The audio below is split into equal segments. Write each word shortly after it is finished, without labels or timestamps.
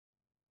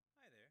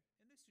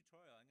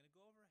tutorial, I'm going to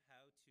go over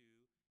how to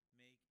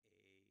make a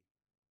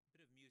bit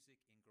of music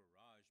in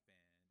Garageband.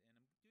 And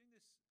I'm doing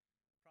this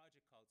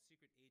project called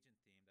Secret Agent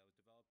Theme that was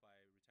developed by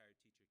retired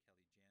teacher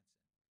Kelly Jansen.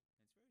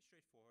 And it's very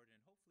straightforward, and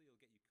hopefully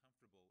it'll get you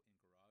comfortable in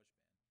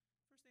Garageband.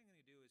 First thing I'm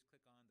going to do is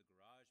click on the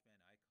Garageband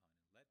icon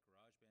and let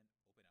Garageband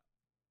open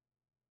up.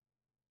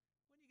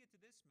 When you get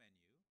to this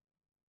menu,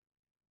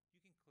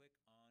 you can click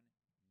on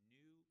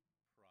New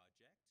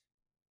Project.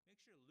 Make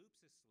sure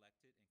Loops is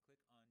selected and click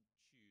on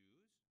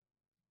Choose.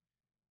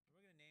 And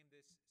we're going to name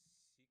this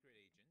Secret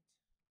Agent.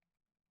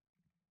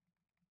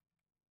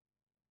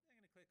 Then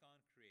I'm going to click on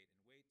Create and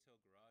wait till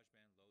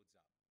GarageBand loads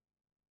up.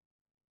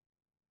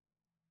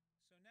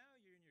 So now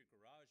you're in your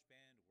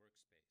GarageBand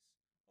workspace.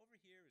 Over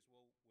here is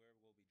where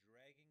we'll be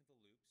dragging the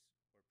loops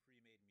or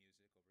pre-made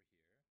music over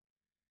here.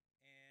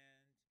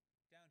 And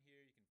down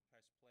here you can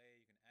press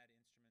play, you can add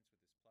instruments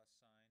with this plus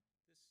sign.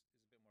 This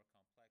is a bit more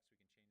complex.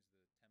 We can change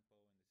the tempo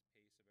and the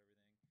pace of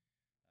everything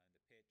and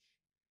the pitch.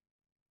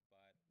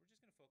 But we're just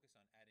going to focus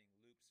on adding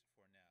loops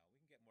for now. We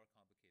can get more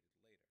complicated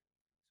later.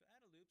 So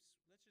add a loops,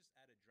 let's just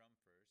add a drum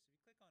first. If you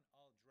click on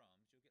all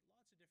drums, you'll get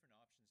lots of different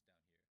options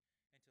down here.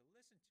 And to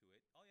listen to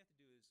it, all you have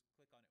to do is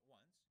click on it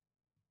once,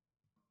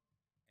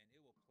 and it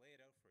will play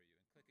it out for you,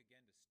 and click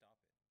again to stop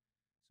it.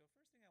 So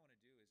first thing I want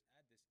to do is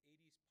add this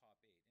 80s Pop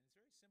 8, and it's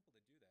very simple to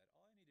do that.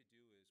 All I need to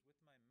do is,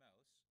 with my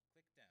mouse,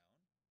 click down,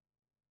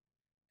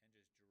 and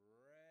just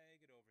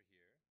drag it over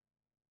here,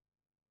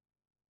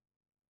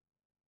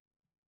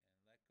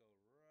 and let go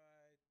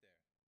right there. Okay?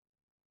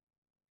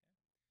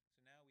 So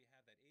now we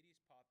have that 80s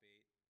Pop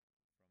 8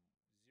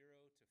 from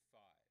 0 to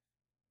 5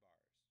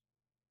 bars.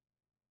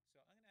 So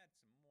I'm going to add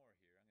some more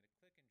here. I'm going to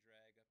click and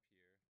drag up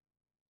here,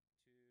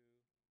 2,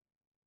 add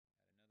another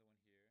one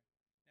here.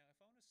 Now if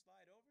I want to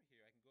slide over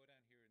here, I can go down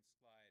here and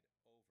slide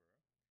over.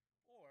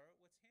 Or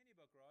what's handy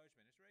about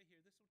GarageBand is right here,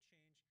 this will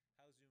change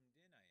how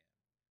zoomed in I am.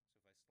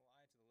 So if I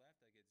slide to the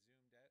left, I get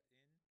zoomed out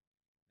in, and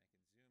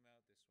I can zoom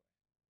out this way.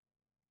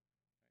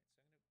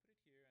 Alright, so I'm going to put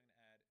it here. I'm going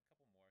to add a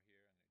couple more here.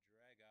 I'm going to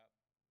drag up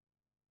one, and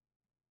I'm going to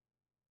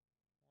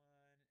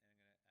add one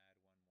more here.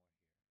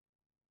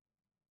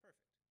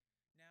 Perfect.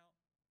 Now,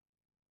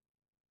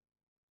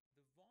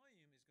 the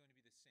volume is going to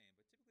be the same,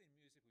 but typically in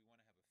music we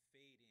want to have a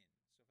fade in.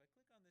 So if I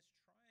click on this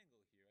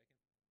triangle here,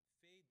 I can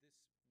fade this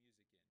music in.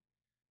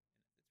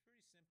 And it's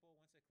pretty simple.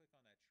 Once I click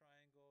on that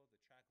triangle, the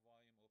track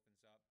volume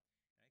opens up,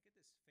 and I get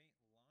this faint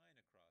line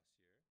across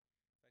here.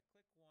 If I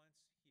click once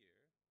here,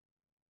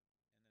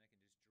 and then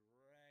I can just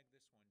drag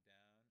this one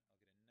down, I'll get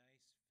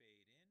a nice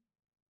fade in.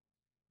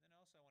 And then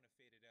also I want to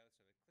fade it out,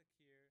 so if I click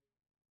here,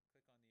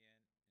 click on the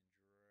end,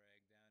 and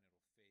drag down,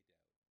 it'll fade out.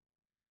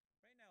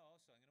 Right now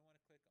also I'm going to want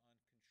to click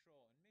on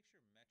Control and make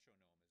sure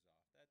metronome is off.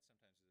 That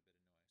sometimes is a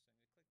bit annoying, so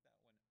I'm going to click that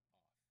one off.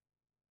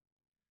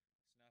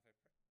 So now if I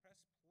press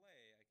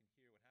play, I can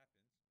hear what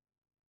happens.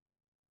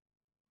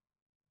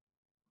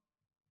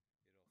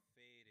 It'll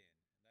fade in,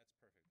 and that's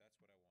perfect. That's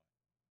what I want.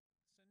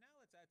 So now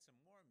let's add some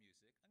more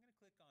music. I'm going to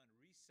click on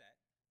Reset.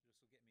 This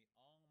will get me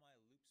all my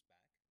loops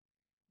back.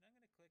 And I'm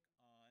going to click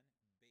on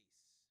Bass.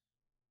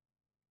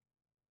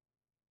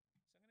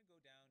 So I'm going to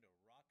go down to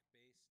Rock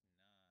Bass 9.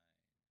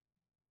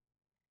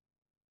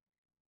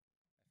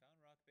 I found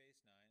Rock Bass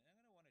 9, and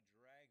I'm going to want to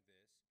drag this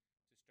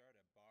to start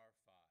at bar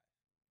 5.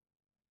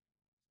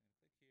 So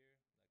I'm going to click here,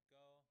 let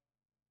go.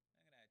 I'm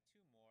going to add 2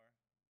 more,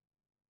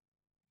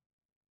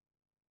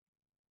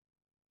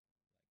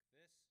 like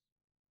this.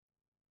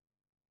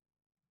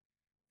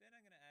 Then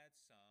I'm going to add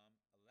some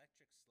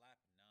Electric Slap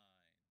 9.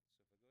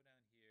 So if I go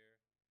down here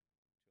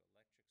to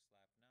Electric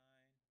Slap 9,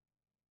 I'm going to bring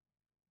in a couple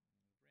of these.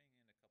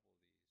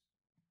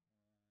 1, 2,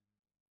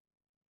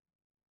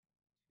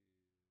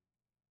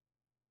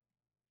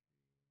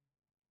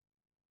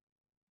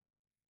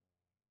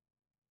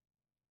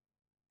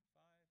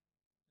 5,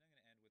 and I'm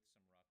going to end with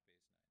some Rock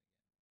Bass 9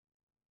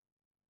 again.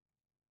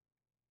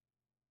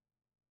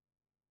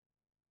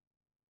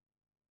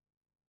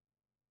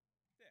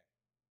 There.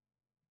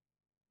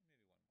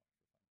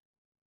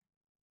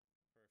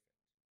 And maybe one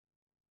more for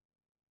fun.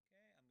 Perfect.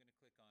 Okay, I'm going to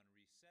click on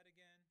Reset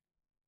again.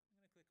 I'm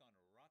going to click on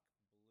Rock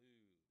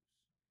Blues.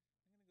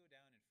 I'm going to go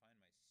down and find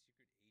my Secret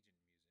Agent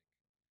music.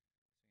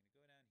 So I'm going to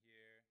go down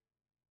here. I'm going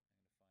to find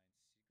Secret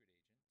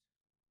Agent.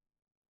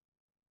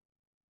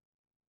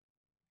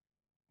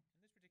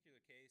 In this particular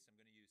case, I'm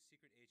going to use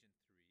Secret Agent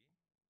 3,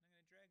 and I'm going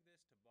to drag this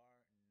to bar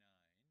 9,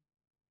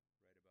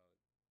 right about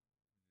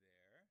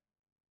there.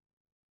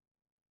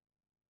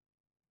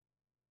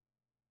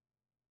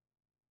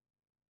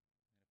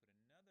 I'm going to put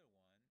another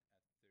one at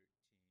 13.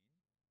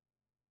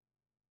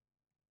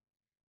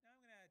 Now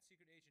I'm going to add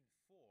Secret Agent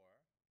 4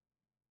 down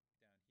here at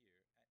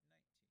 19.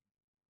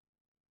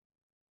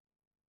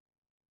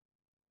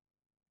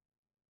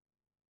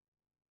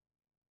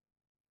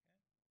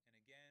 And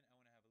again, I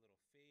want to have a little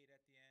fade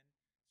at the end,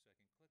 so I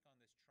can click on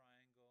this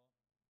triangle,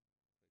 click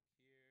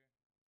here, click at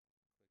the end,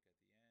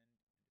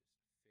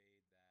 and just fade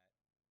that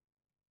Secret Agent music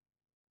out.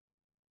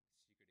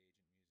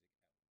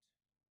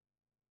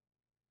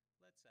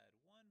 Let's add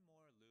one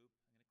more loop.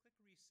 I'm going to click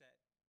Reset.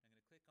 I'm going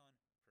to click on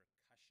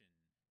Percussion.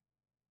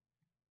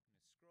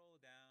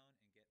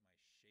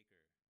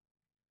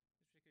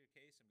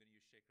 case, I'm going to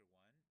use shaker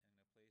 1. I'm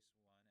going to place 1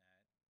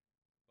 at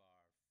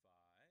bar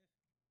 5. And I'm going to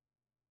place 1 at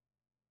 9, 17,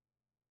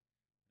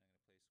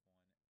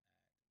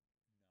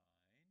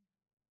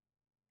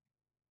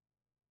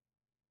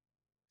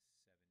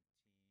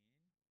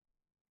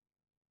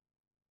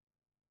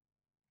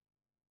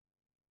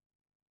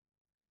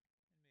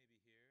 and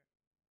maybe here.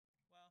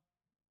 Well,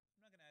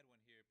 I'm not going to add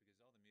 1 here because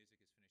all the music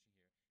is finishing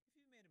here. If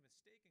you've made a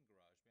mistake in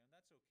GarageBand,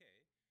 that's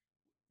okay.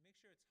 Make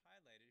sure it's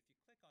highlighted. If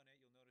you click on it,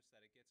 you'll notice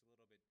that it gets a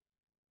little bit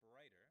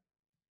brighter.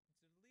 And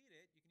to delete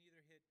it, you can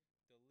either hit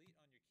delete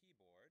on your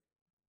keyboard,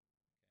 okay, and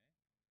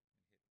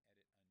hit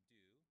edit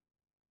undo,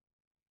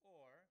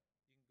 or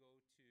you can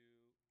go to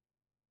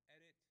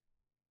edit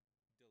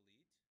delete,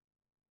 right?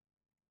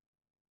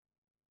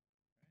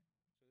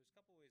 So there's a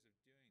couple ways of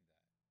doing that.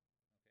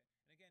 Okay,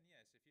 and again,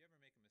 yes, if you ever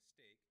make a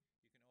mistake,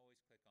 you can always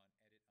click on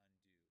edit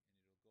undo and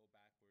it'll go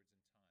backwards in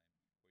time where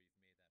you've made that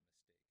mistake.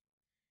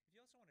 If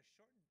you also want to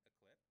shorten a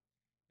clip,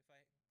 if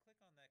I click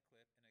on that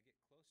clip and I get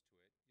close to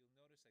it, you'll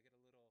notice I get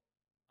a little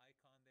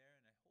icon there,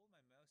 and I hold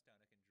my mouse down,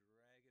 I can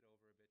drag it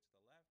over a bit to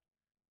the left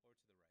or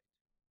to the right.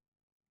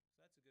 So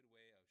that's a good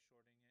way of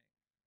shortening it.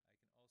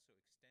 I can also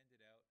extend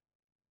it out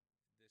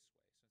this way.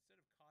 So instead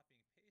of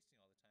copying and pasting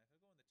all the time, if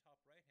I go in the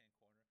top right hand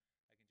corner,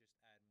 I can just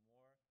add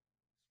more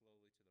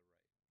slowly to the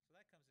right. So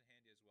that comes in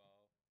handy as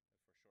well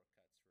for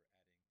shortcuts for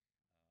adding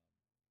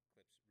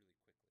clips really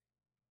quickly.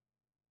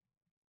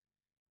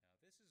 Now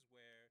this is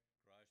where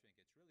GarageBand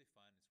gets really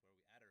fun. It's where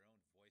we add our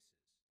own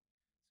voices.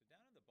 So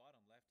down in the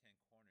bottom left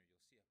hand corner you'll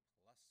see a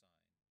plus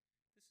sign.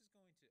 This is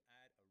going to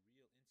add a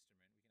real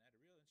instrument. We can add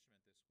a real instrument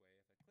this way.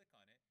 If I click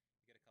on it,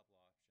 you get a couple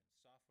of options.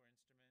 Software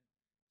instrument, so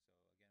again with our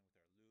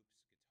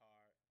loops,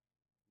 guitar,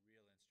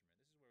 real instrument.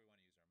 This is where we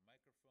want to use our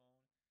microphone.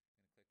 I'm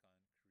going to click on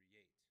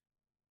create.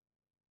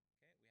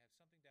 Okay, we have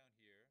something down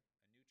here,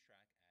 a new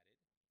track added,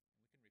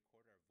 and we can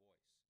record our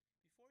voice.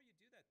 Before you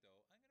do that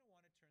though, I'm going to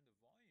want to turn the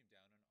volume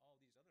down on all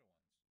these other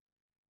ones.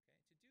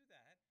 Okay, to do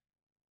that,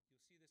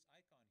 you'll see this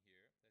icon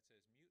here that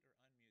says mute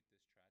or unmute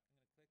this track. I'm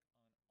going to click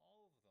on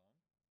all of them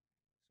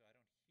so I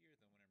don't hear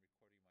them when I'm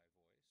recording my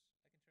voice. I can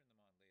turn them on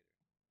later.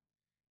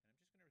 And I'm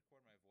just going to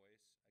record my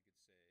voice. I could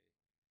say, let's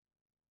just hit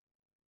record.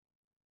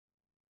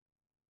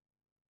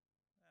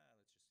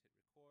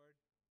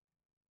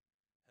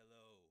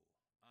 Hello,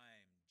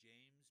 I'm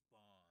James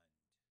Bond.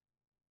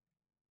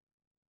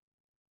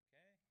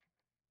 Okay,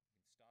 you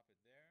can stop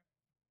it there.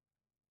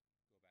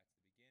 Go back to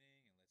the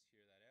beginning and let's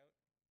hear that out.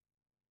 Hello,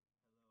 I'm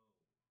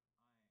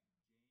James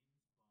Bond.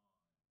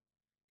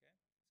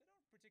 Okay, so I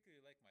don't particularly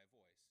like my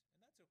voice,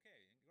 and that's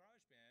okay. In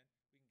GarageBand,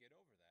 we can get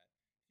over that.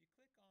 If you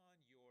click on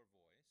your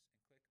voice and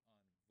click on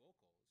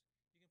vocals,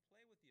 you can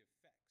play with the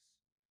effects on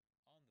the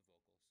vocals.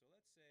 So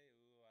let's say,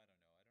 ooh, I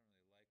don't know, I don't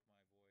really like my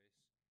voice.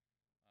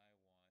 I want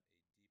a deeper voice.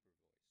 Right?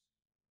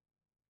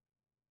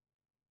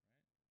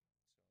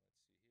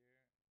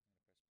 So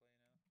let's see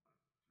here. I'm going to press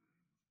play now.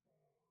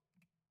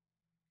 James Bond.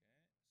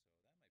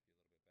 Okay, so that might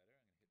be a little bit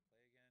better. I'm going to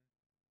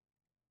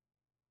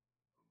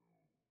hit play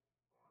again.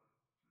 Hello, I'm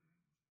James Bond.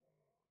 Ooh, I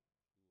do like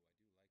that.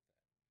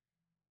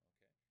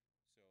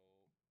 Okay,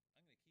 so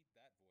I'm going to keep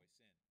that voice in.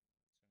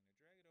 So I'm going to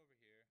drag it over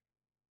here,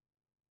 maybe to start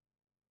at the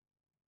beginning.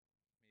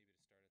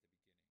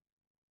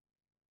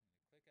 I'm going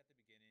to click at the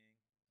beginning.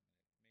 I'm going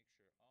to make sure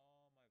all my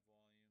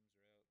volumes are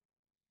out.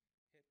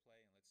 Hit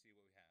play and let's see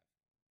what we have.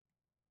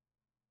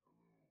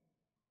 Hello, I'm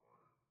James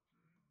Bond.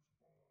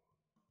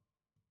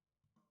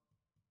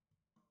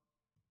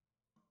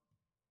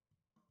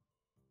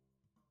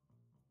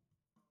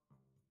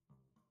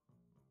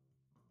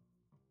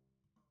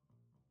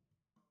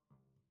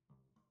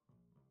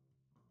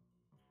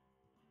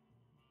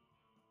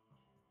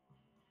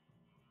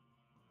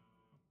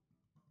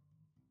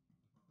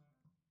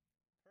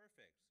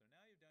 Perfect. So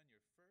now you've done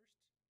your first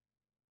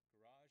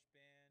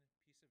GarageBand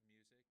piece of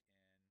music,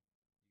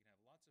 and you can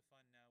have lots of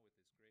fun now with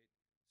this great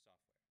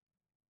software.